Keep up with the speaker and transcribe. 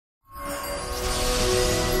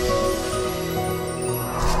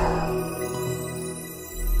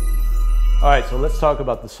All right, so let's talk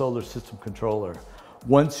about the solar system controller.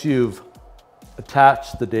 Once you've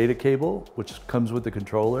attached the data cable, which comes with the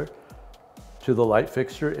controller, to the light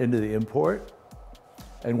fixture into the import,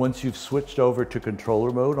 and once you've switched over to controller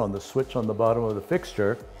mode on the switch on the bottom of the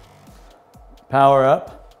fixture, power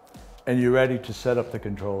up, and you're ready to set up the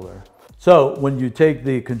controller. So when you take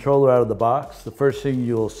the controller out of the box, the first thing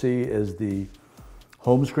you'll see is the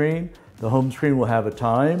home screen. The home screen will have a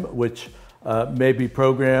time, which may be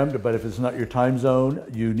programmed, but if it's not your time zone,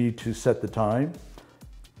 you need to set the time.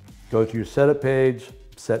 Go to your setup page,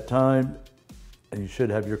 set time, and you should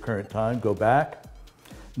have your current time. Go back.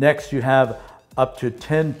 Next, you have up to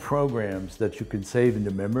 10 programs that you can save into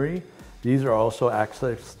memory. These are also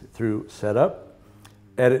accessed through setup,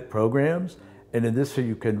 edit programs, and in this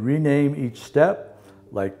you can rename each step,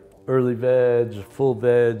 like early veg, full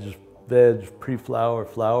veg, veg, pre-flower,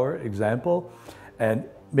 flower, example, and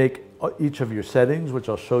make each of your settings, which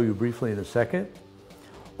I'll show you briefly in a second.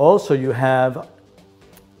 Also, you have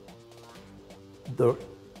the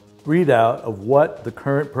readout of what the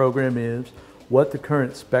current program is, what the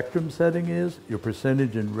current spectrum setting is, your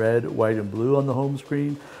percentage in red, white, and blue on the home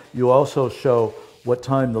screen. You also show what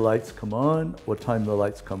time the lights come on, what time the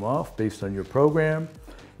lights come off based on your program.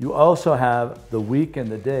 You also have the week and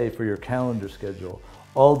the day for your calendar schedule,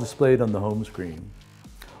 all displayed on the home screen.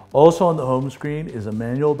 Also on the home screen is a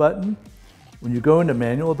manual button. When you go into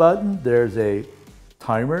manual button, there's a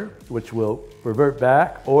timer which will revert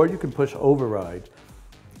back, or you can push override.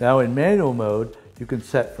 Now in manual mode, you can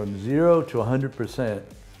set from 0 to 100%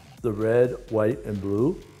 the red, white, and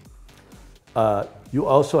blue. You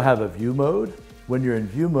also have a view mode. When you're in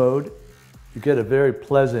view mode, you get a very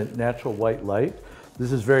pleasant natural white light.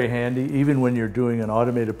 This is very handy. Even when you're doing an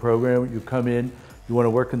automated program, you come in, you want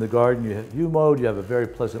to work in the garden, you hit view mode, you have a very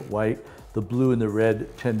pleasant white. The blue and the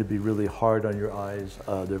red tend to be really hard on your eyes.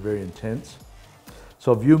 They're very intense.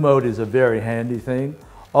 So view mode is a very handy thing.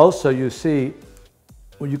 Also, you see,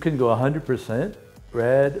 when you can go 100%,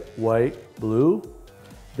 red, white, blue,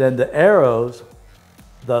 then the arrows,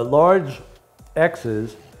 the large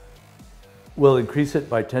X's will increase it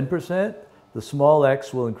by 10%. The small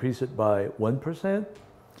X will increase it by 1%.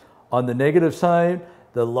 On the negative side,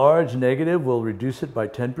 the large negative will reduce it by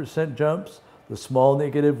 10% jumps. The small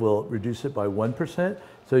negative will reduce it by 1%.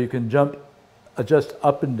 So you can adjust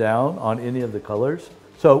up and down on any of the colors.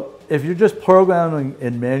 So if you're just programming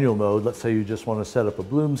in manual mode, let's say you just want to set up a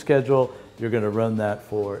bloom schedule, you're going to run that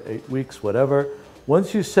for 8 weeks, whatever.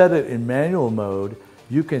 Once you set it in manual mode,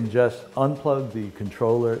 you can just unplug the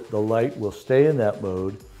controller, the light will stay in that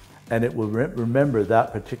mode, and it will remember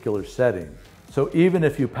that particular setting. So even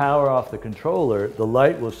if you power off the controller, the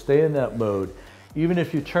light will stay in that mode. Even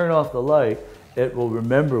if you turn off the light, it will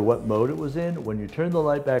remember what mode it was in. When you turn the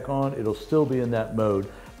light back on, it'll still be in that mode.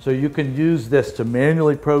 So you can use this to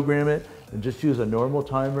manually program it and just use a normal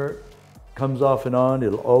timer. Comes off and on,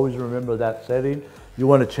 it'll always remember that setting. You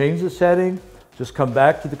want to change the setting, just come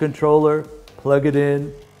back to the controller, plug it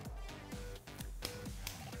in,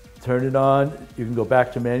 turn it on. You can go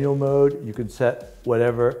back to manual mode. You can set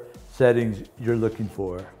whatever settings you're looking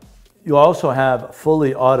for. You also have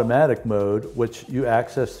fully automatic mode, which you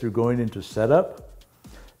access through going into setup.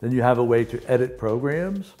 Then you have a way to edit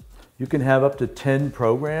programs. You can have up to 10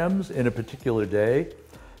 programs in a particular day.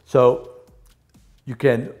 So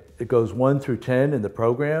it goes 1 through 10 in the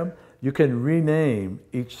program. You can rename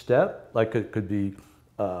each step, like it could be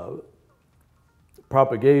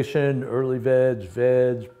propagation, early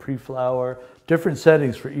veg, pre-flower, different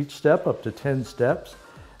settings for each step, up to 10 steps.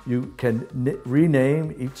 You can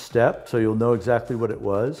rename each step so you'll know exactly what it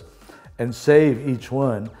was and save each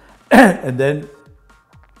one. And then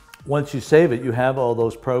once you save it, you have all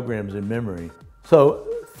those programs in memory. So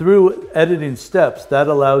through editing steps, that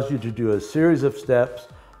allows you to do a series of steps,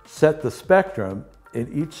 set the spectrum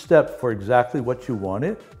in each step for exactly what you want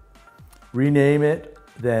it, rename it,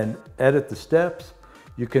 then edit the steps.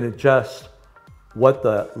 You can adjust what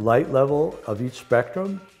the light level of each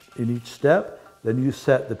spectrum in each step. Then you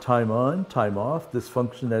set the time on, time off. This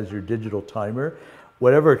functions as your digital timer.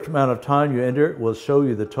 Whatever amount of time you enter will show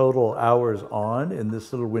you the total hours on in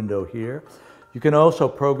this little window here. You can also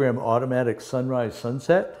program automatic sunrise,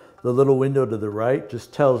 sunset. The little window to the right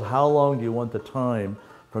just tells how long do you want the time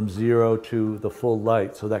from 0 to the full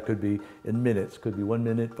light. So that could be in minutes, could be 1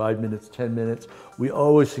 minute, 5 minutes, 10 minutes. We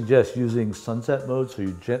always suggest using sunset mode, so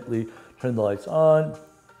you gently turn the lights on,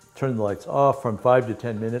 turn the lights off from 5 to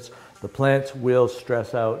 10 minutes. The plants will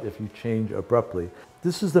stress out if you change abruptly.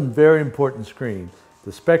 This is the very important screen.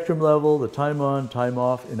 The spectrum level, the time on, time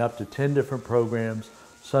off, in up to 10 different programs,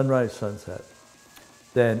 sunrise, sunset.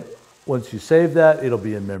 Then once you save that, it'll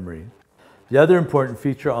be in memory. The other important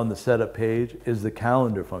feature on the setup page is the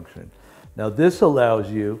calendar function. Now this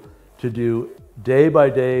allows you to do day by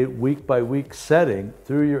day, week by week setting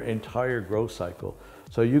through your entire growth cycle.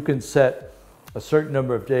 So you can set a certain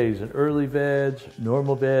number of days in early veg,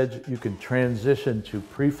 normal veg. You can transition to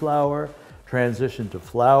pre-flower, transition to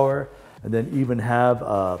flower, and then even have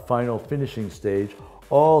a final finishing stage,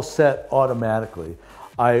 all set automatically.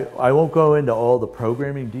 I won't go into all the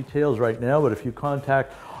programming details right now, but if you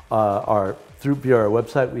contact via our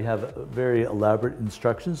website, we have very elaborate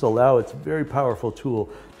instructions. It's a very powerful tool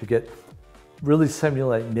to get really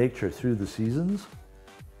simulate nature through the seasons.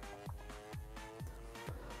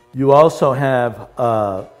 You also have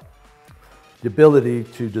the ability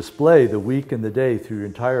to display the week and the day through your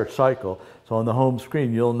entire cycle. So on the home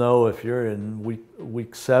screen, you'll know if you're in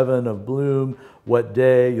week 7 of bloom, what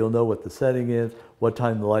day, you'll know what the setting is, what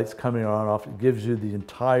time the light's coming on off. It gives you the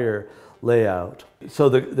entire layout. So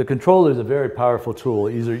the controller is a very powerful tool.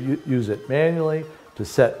 Either use it manually to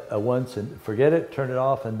set once and forget it, turn it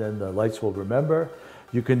off, and then the lights will remember.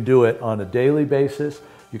 You can do it on a daily basis.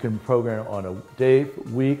 You can program on a day,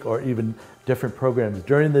 week, or even different programs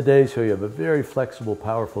during the day, so you have a very flexible,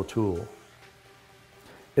 powerful tool.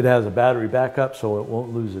 It has a battery backup, so it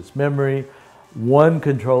won't lose its memory. One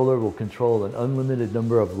controller will control an unlimited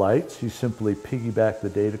number of lights. You simply piggyback the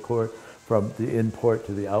data cord from the in port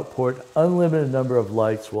to the out port. Unlimited number of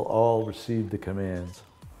lights will all receive the commands.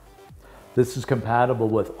 This is compatible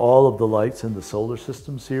with all of the lights in the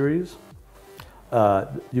SolarSystem series.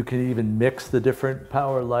 You can even mix the different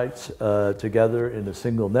power lights together in a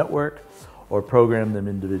single network or program them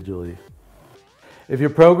individually. If you're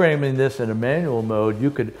programming this in a manual mode, you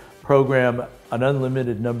could program an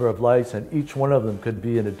unlimited number of lights, and each one of them could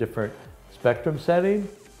be in a different spectrum setting.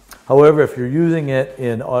 However, if you're using it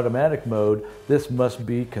in automatic mode, this must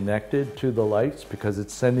be connected to the lights because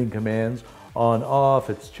it's sending commands on, off,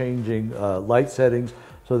 it's changing light settings.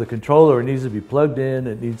 So the controller needs to be plugged in,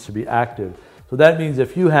 it needs to be active. So that means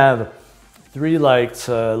if you have 3 lights,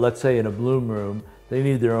 let's say in a bloom room, they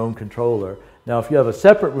need their own controller. Now if you have a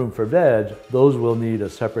separate room for veg, those will need a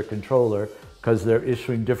separate controller because they're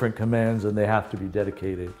issuing different commands and they have to be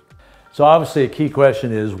dedicated. So obviously a key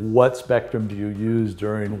question is, what spectrum do you use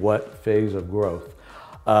during what phase of growth?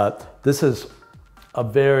 This is a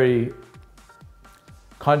very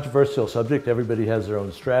controversial subject. Everybody has their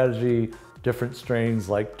own strategy. Different strains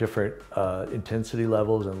like different intensity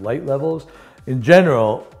levels and light levels. In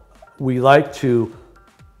general, we like to,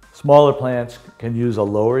 smaller plants can use a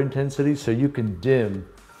lower intensity, so you can dim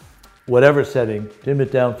whatever setting, dim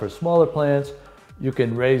it down for smaller plants. You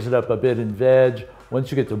can raise it up a bit in veg. Once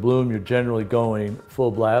you get to bloom, you're generally going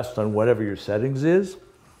full blast on whatever your settings is.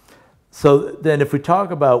 So then if we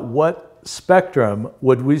talk about what spectrum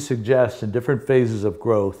would we suggest in different phases of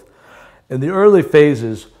growth, in the early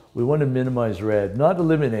phases, we want to minimize red, not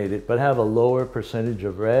eliminate it, but have a lower percentage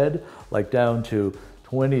of red, like down to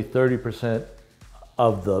 20–30%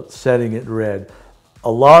 of the setting in red.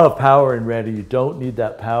 A lot of power in red, and you don't need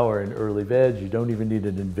that power in early veg, you don't even need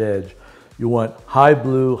it in veg. You want high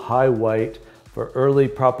blue, high white for early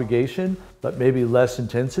propagation, but maybe less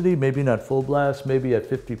intensity, maybe not full blast, maybe at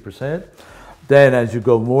 50%. Then as you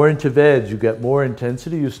go more into veg, you get more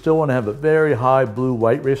intensity. You still want to have a very high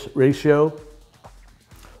blue-white ratio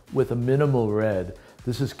with a minimal red.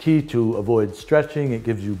 This is key to avoid stretching. It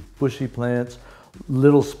gives you bushy plants,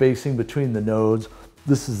 little spacing between the nodes.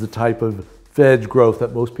 This is the type of veg growth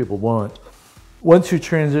that most people want. Once you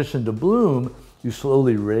transition to bloom, you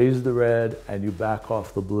slowly raise the red and you back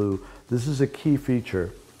off the blue. This is a key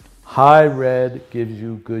feature. High red gives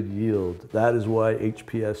you good yield. That is why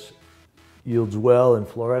HPS yields well and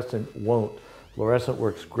fluorescent won't. Fluorescent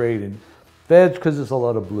works great in veg because it's a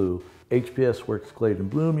lot of blue. HPS works great in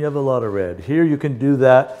bloom, you have a lot of red. Here you can do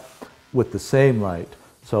that with the same light.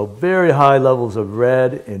 So very high levels of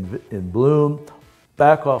red in bloom,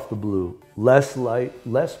 back off the blue. Less light,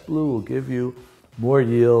 less blue will give you more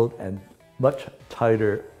yield and much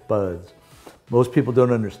tighter buds. Most people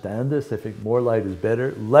don't understand this. They think more light is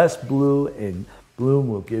better. Less blue in bloom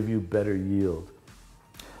will give you better yield.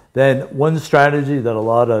 Then one strategy that a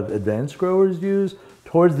lot of advanced growers use,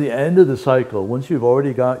 towards the end of the cycle, once you've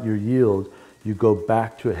already got your yield, you go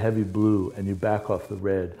back to a heavy blue and you back off the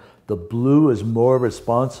red. The blue is more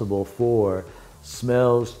responsible for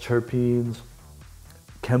smells, terpenes,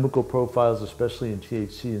 chemical profiles, especially in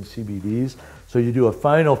THC and CBDs. So you do a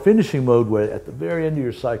final finishing mode where at the very end of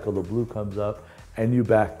your cycle, the blue comes up and you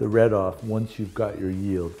back the red off once you've got your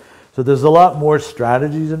yield. So there's a lot more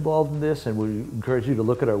strategies involved in this, and we encourage you to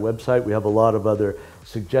look at our website. We have a lot of other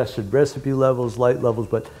suggested recipe levels, light levels,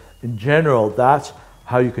 but in general, that's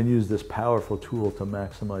how you can use this powerful tool to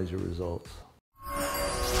maximize your results.